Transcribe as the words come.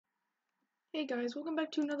Hey guys, welcome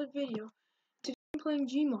back to another video. Today I'm playing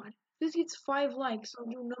Gmod. If this gets 5 likes, I'll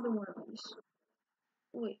do another one of these.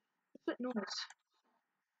 Wait, what's that noise?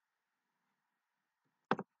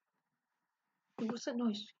 Wait, what's that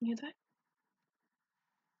noise? Can you hear that?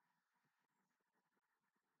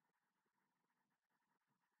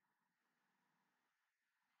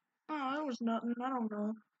 Oh, that was nothing. I don't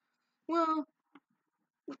know. Well,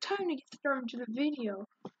 time to get started to the video.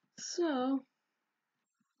 So,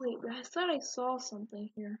 wait, I thought I saw something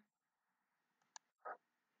here.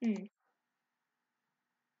 Hmm.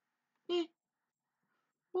 Eh.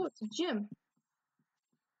 Oh, it's a gym.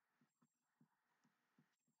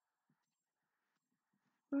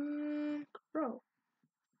 Crow.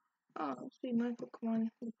 Oh, let's see, my Pokemon.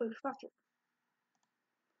 Let's play faster.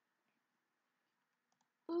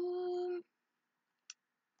 Um,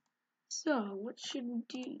 so, what should we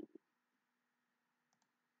do?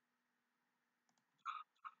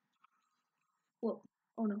 Whoa.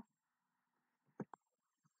 Oh no.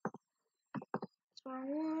 Star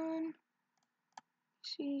one.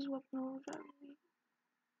 Seize weapon overdrive.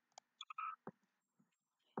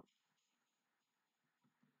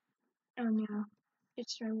 Oh no.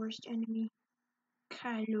 It's our worst enemy.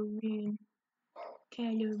 Kylo Ren.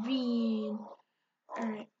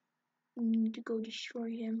 Alright. We need to go destroy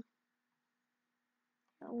him.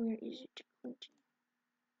 Now, where is it?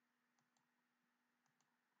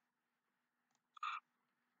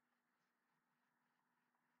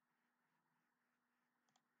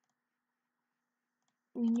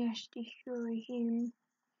 We must destroy him.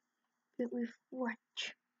 But with what?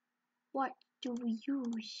 What do we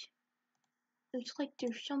use? Looks like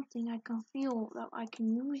there's something I can feel that I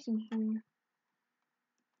can use in him.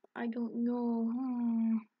 I don't know.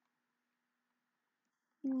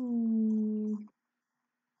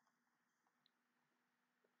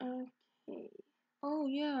 Okay. Oh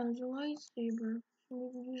yeah, there's a lightsaber. So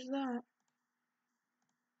we can use that.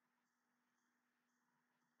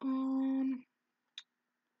 Okay.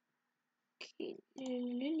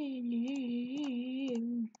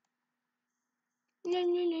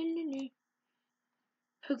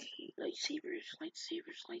 Okay,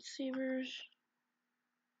 lightsabers.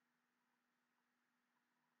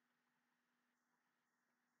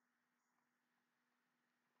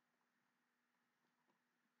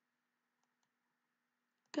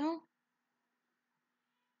 Go.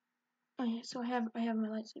 Oh yeah, so I have my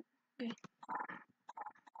lightsaber. Okay.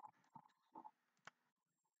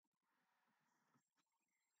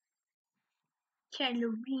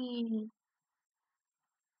 Halloween.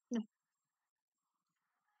 No,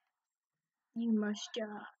 you must die.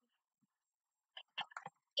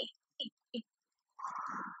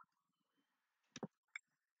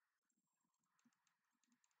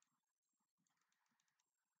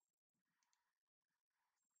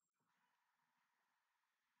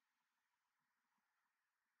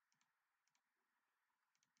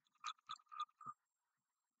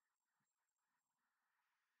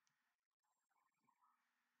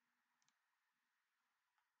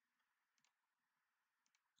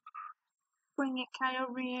 Bring it, Kylo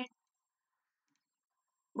Ren.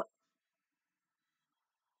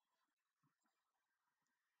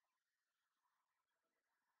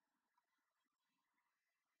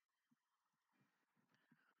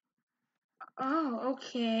 Oh,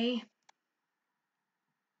 okay.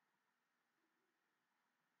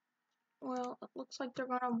 Well, it looks like they're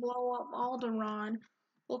gonna blow up Alderaan.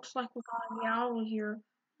 Looks like we gotta get out of here.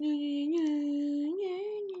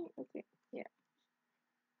 Okay, yeah.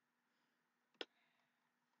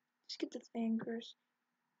 Let's get the fingers.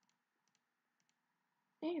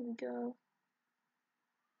 There we go.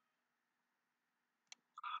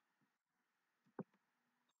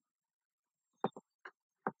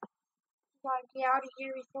 Gotta get out of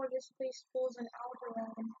here before this place pulls an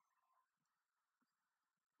Alderaan.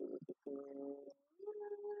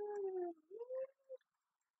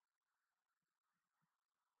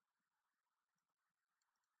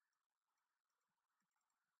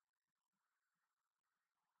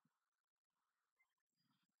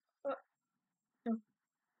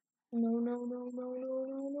 No.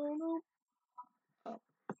 No. Oh,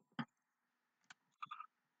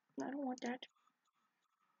 I don't want that.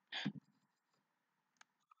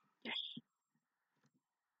 Yes.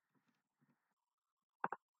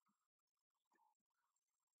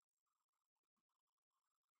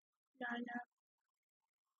 Yeah,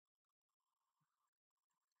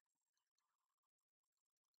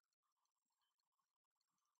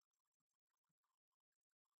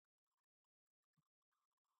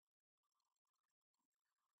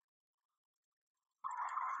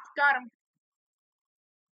 got him.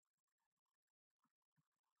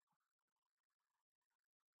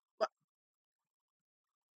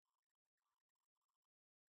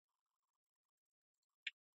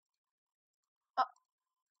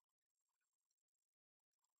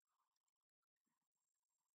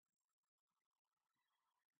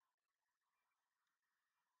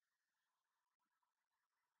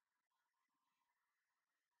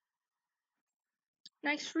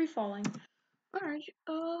 Nice free falling. Alright,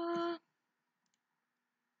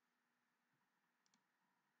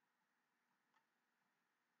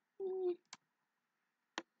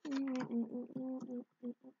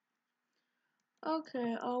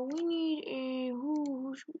 okay, we need a,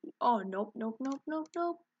 who should we, oh, nope, nope, nope, nope,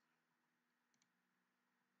 nope.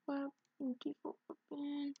 Default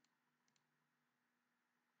weapon.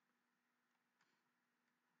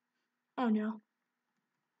 Oh no,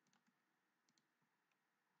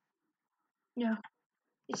 no,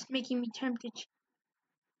 it's making me tempted.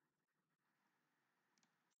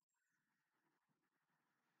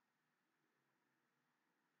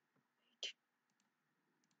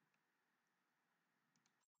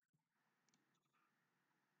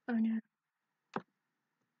 Oh no.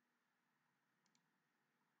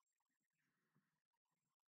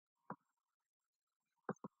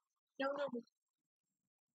 No, no,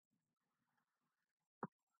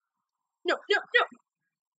 no, no, no,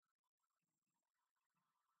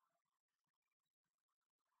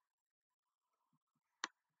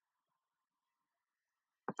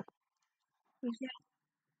 no.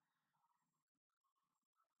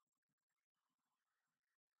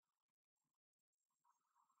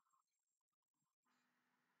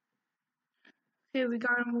 Okay, we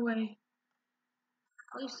got him away.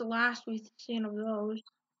 At least the last we've seen of those.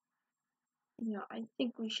 Yeah, I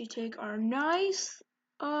think we should take our nice,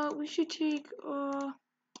 we should take, one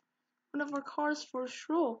of our cars for a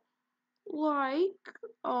stroll. Like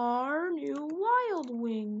our new Wild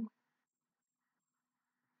Wing.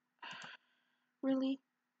 Really?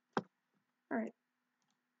 Alright.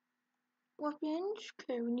 Weapons.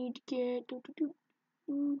 Okay, we need to get,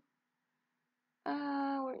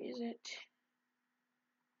 where is it?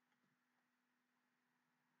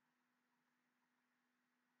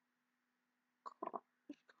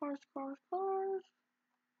 Cars.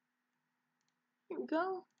 Here we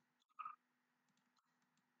go.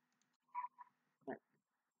 Right.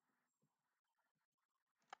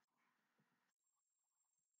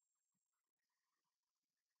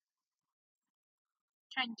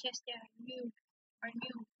 Trying to test out our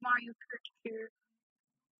new Mario Kart here.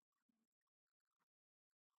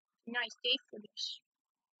 Nice day for this.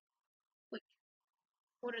 Wait,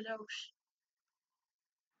 what are those?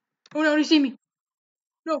 Oh no, they see me.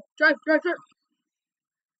 No, drive.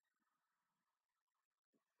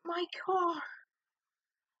 My car.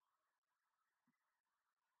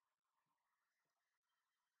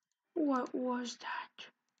 What was that?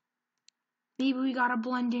 Maybe we gotta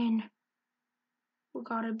blend in. We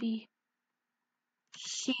gotta be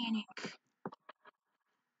Sonic.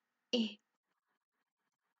 Eh,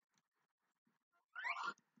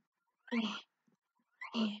 eh,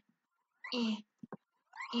 eh, eh,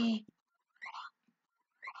 eh.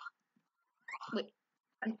 Wait,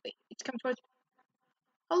 wait, it's coming towards.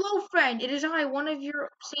 Hello, friend. It is I, one of your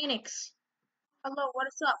Sonics. Hello, what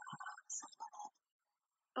is up?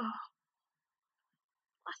 Oh,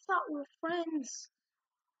 I thought we were friends.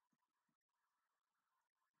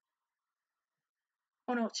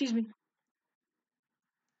 Oh no, excuse me.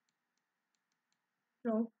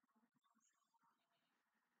 No,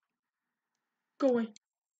 go away.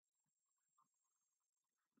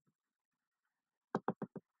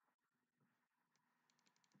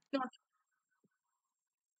 No,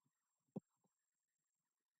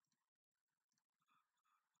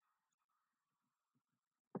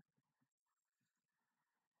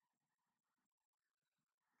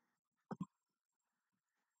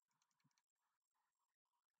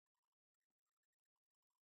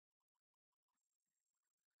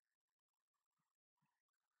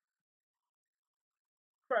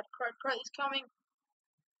 crud, he's coming.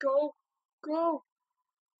 Go, go.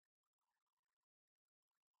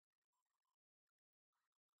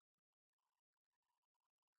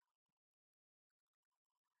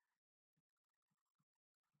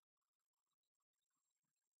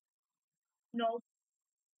 No,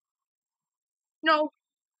 no,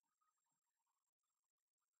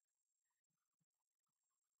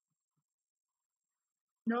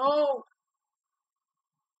 no,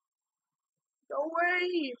 no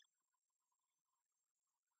way.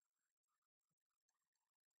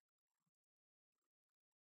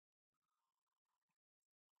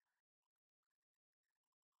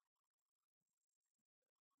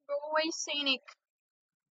 Go away, Sonic.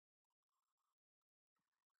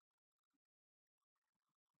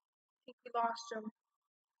 I think we lost him.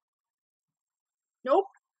 Nope.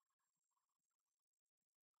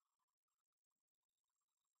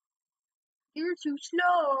 You're too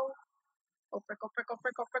slow. Oh frick, oh frick, oh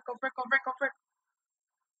frick, oh frick, oh frick, oh frick, oh frick.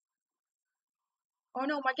 Oh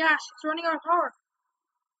no, my gas, it's running out of power.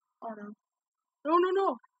 Oh no. No, no,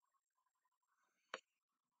 no.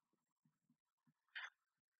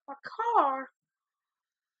 A car.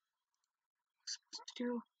 What's it supposed to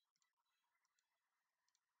do?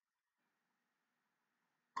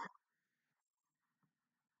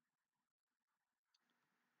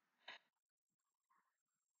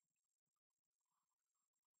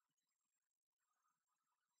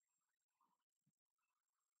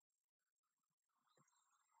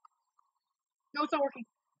 No, it's not working.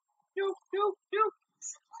 No, no, no.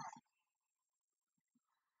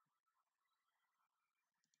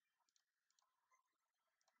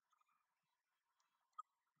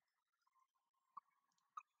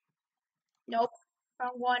 Nope.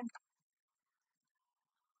 Wrong one.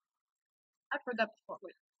 I've heard that before.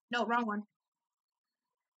 Wait. No, wrong one.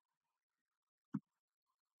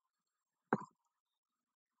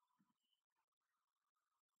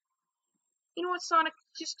 You know what, Sonic?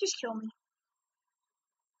 Just kill me.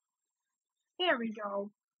 There we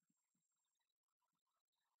go.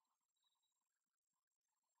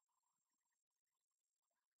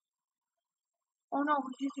 Oh no,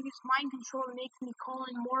 he's using his mind control to make me call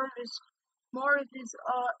in more of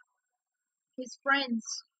his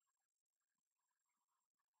friends.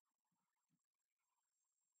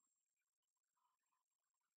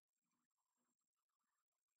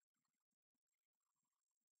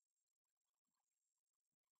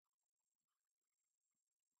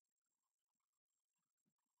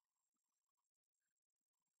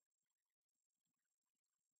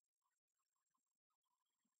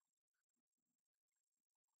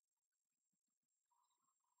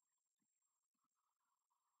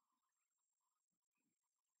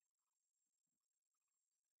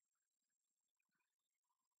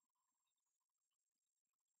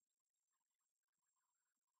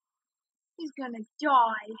 He's gonna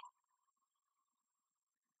die.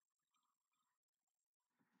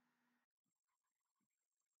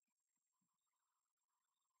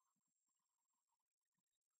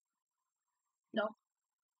 No,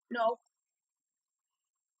 no.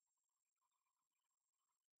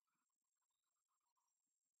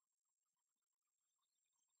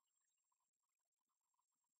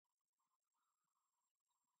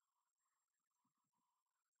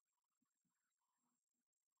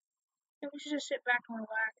 No, we should just sit back and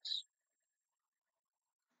relax.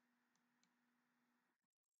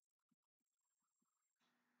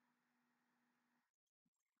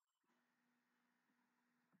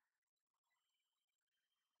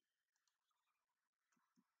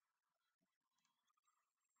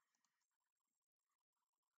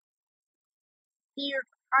 Here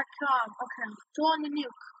I come. Okay, join the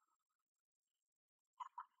nuke.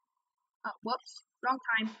 Oh, whoops, wrong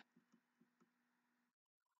time.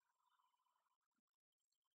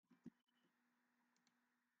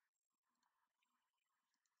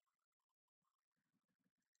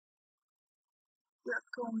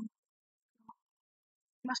 We're going.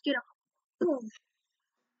 Mosquito. Boom.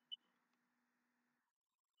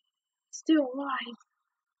 Still alive.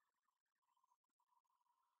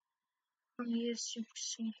 He is super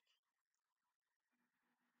sick.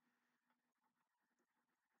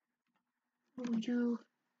 Would you?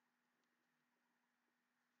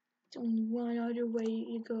 It's only one other way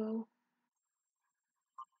to go.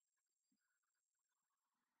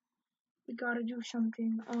 We gotta do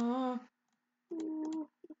something. Ooh,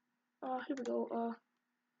 here we go.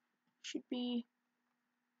 Should be.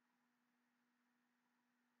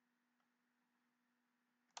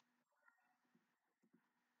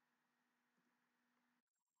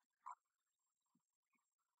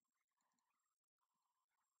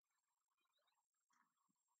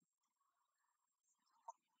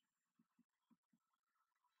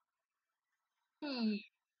 Hmm.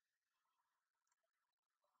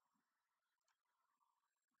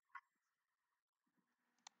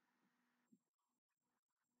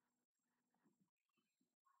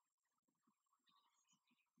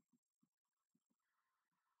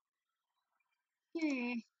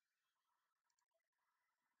 Hmm.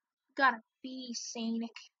 Gotta be scenic.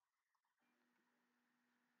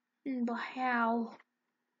 But how?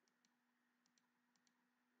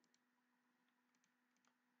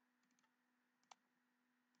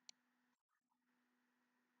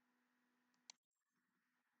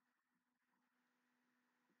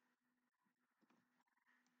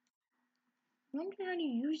 I wonder how to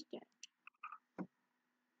use that.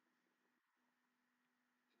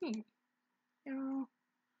 Hmm. Uh,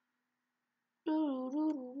 doo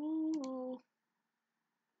doo doo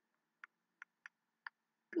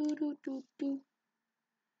doo doo doo doo.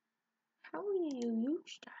 How do you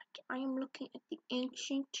use that? I am looking at the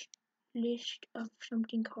ancient list of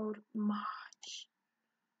something called mods.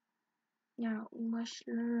 Now we must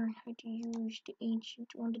learn how to use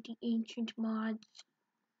one of the ancient mods.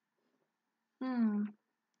 Hmm.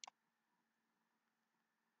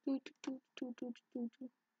 Do, do, do, do, do, do, do.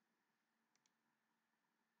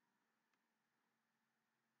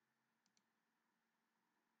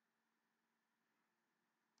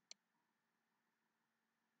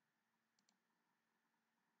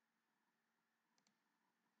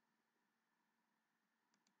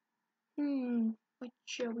 What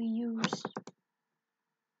shall we use?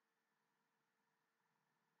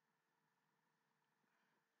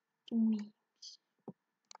 The memes.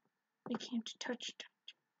 I can't touch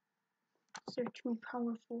that. They're too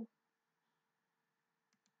powerful.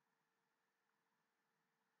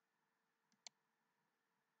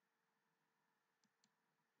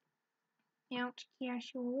 Now it's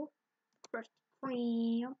casual. Crusty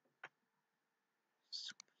cream.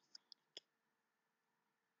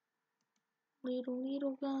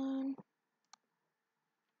 Little gun.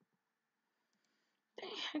 The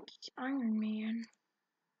heck is Iron Man?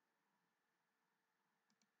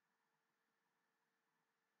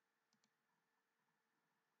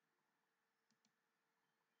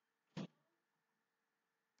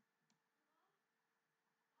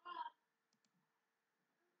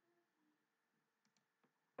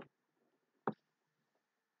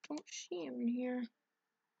 Don't see him in here.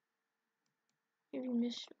 Maybe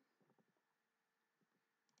missed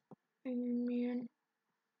Iron Man.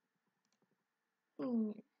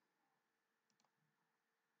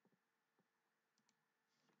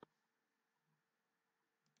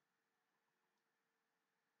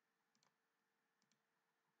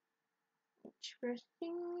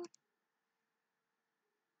 Interesting.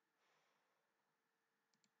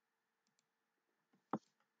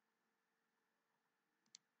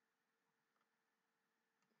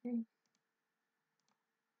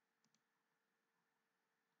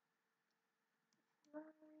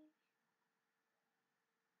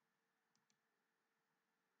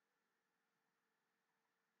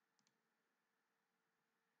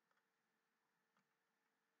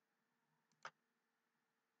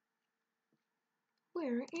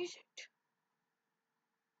 Where is it?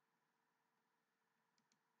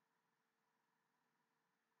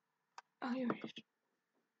 Oh, here it is.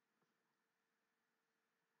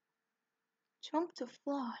 Jump to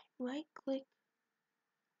fly. Right click.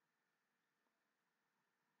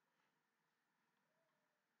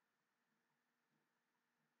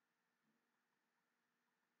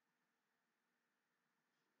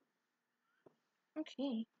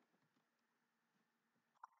 Okay.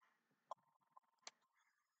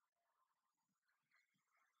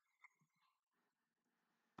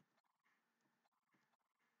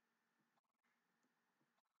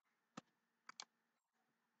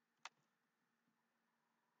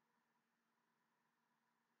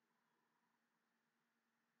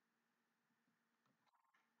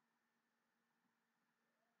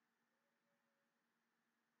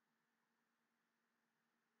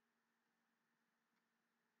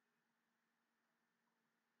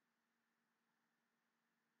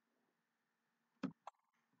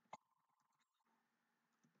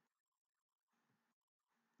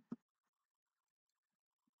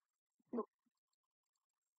 Look,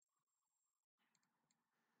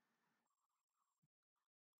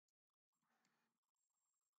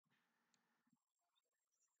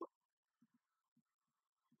 I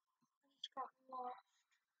just got lost.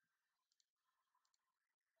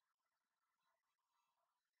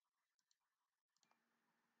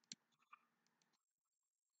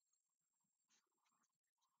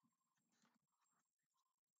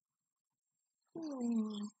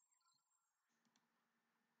 Hmm.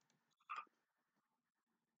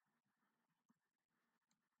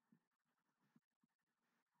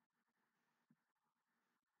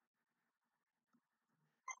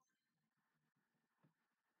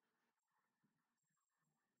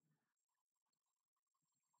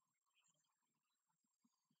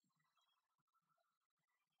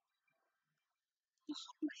 He's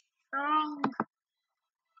too strong.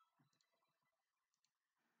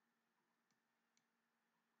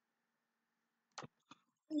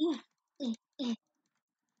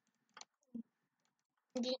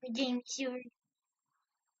 Game sword.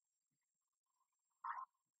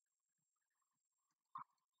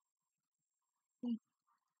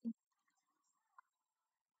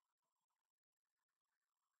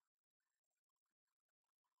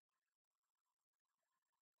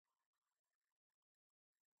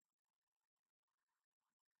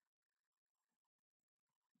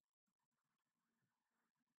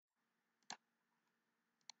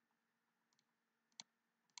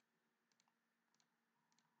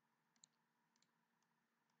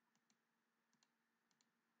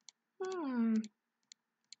 Hmm.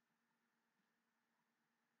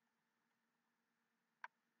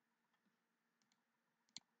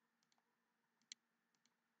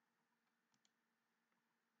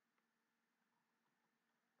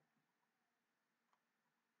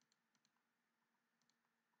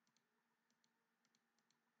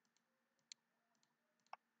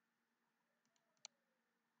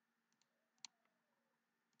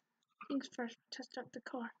 Things first, test out the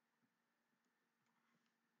car.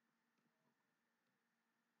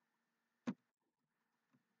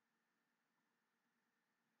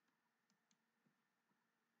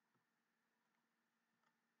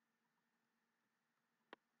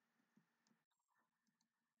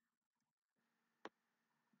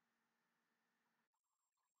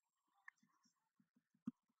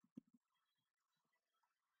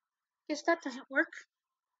 Guess that doesn't work.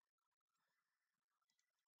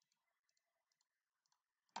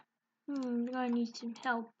 I need some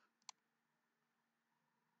help.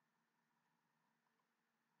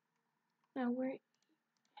 Now where?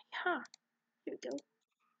 Ha! Here we go.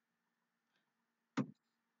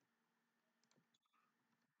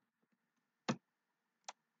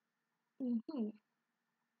 Mm-hmm.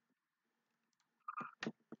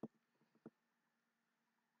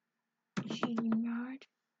 Cheating yard.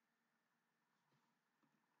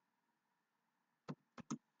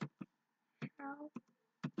 How?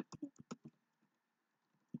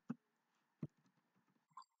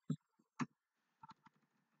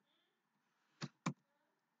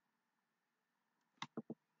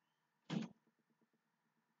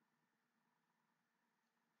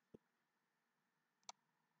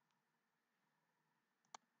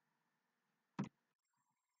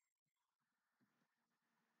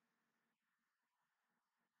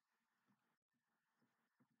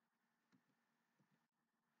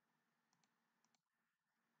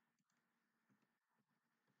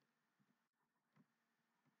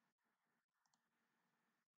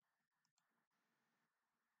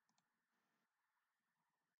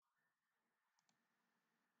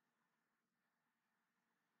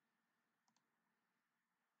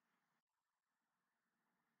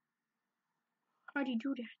 How do you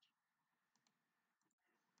do that?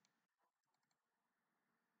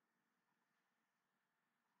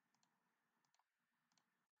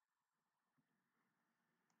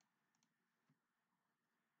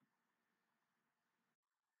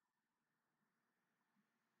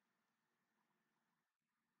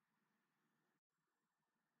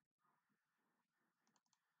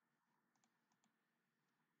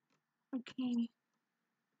 Okay,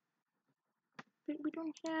 but we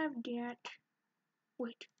don't have that.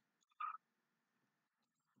 Wait.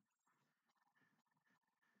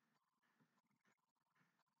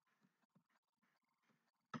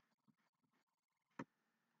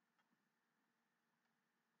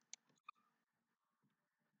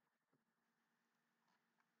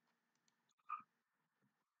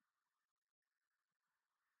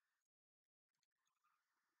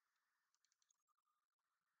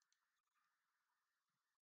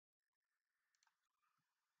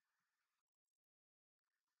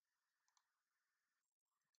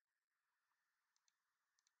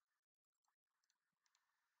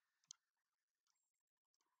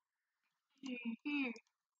 Here.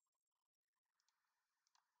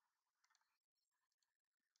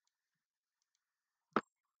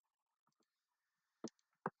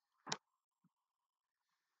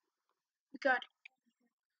 We got it.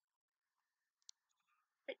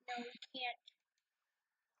 But no, we can't.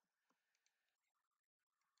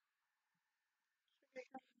 So there's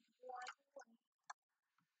only one way.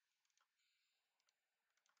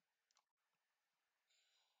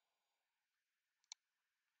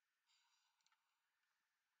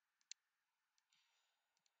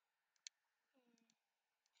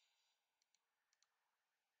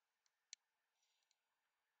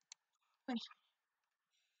 Wait,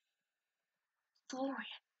 Florian.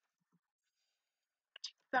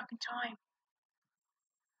 Back in time.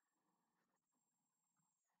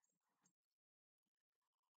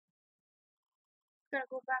 We gotta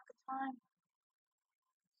go back in time.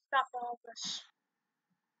 Stop all this.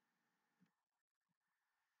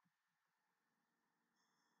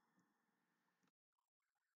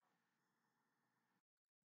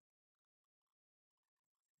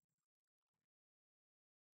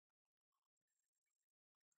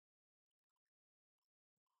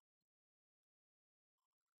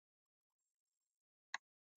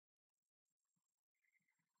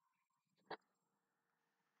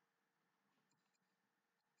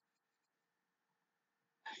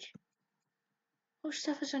 What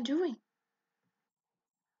stuff is undoing?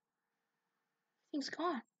 Things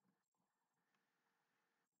gone.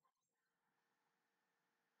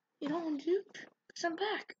 You don't do? Cause I'm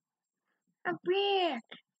back. I'm back.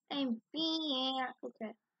 I'm back.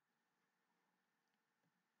 Okay.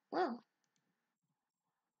 Well,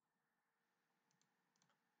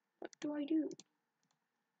 what do I do?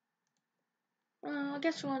 I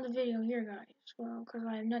guess we'll end the video here, guys. Well, cause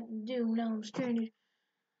I have nothing to do now. I'm stranded.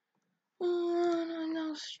 I'm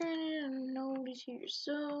now stranded and nobody's here.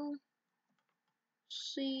 So,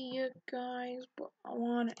 see ya, guys. But I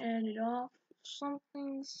want to end it off with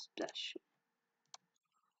something special.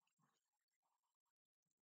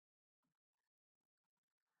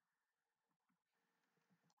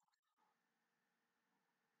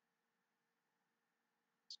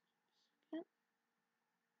 Okay?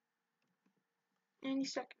 Any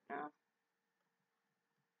second now.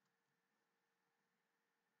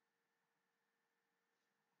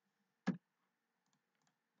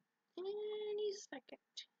 Any second.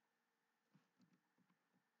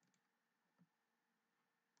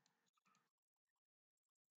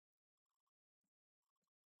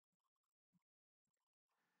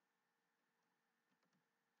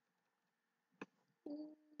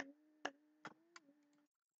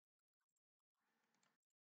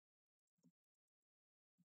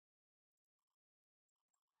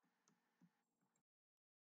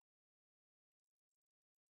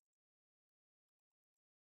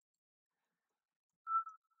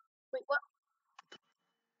 Wait, what?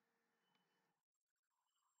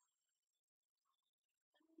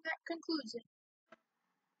 That concludes it.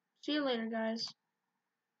 See you later, guys.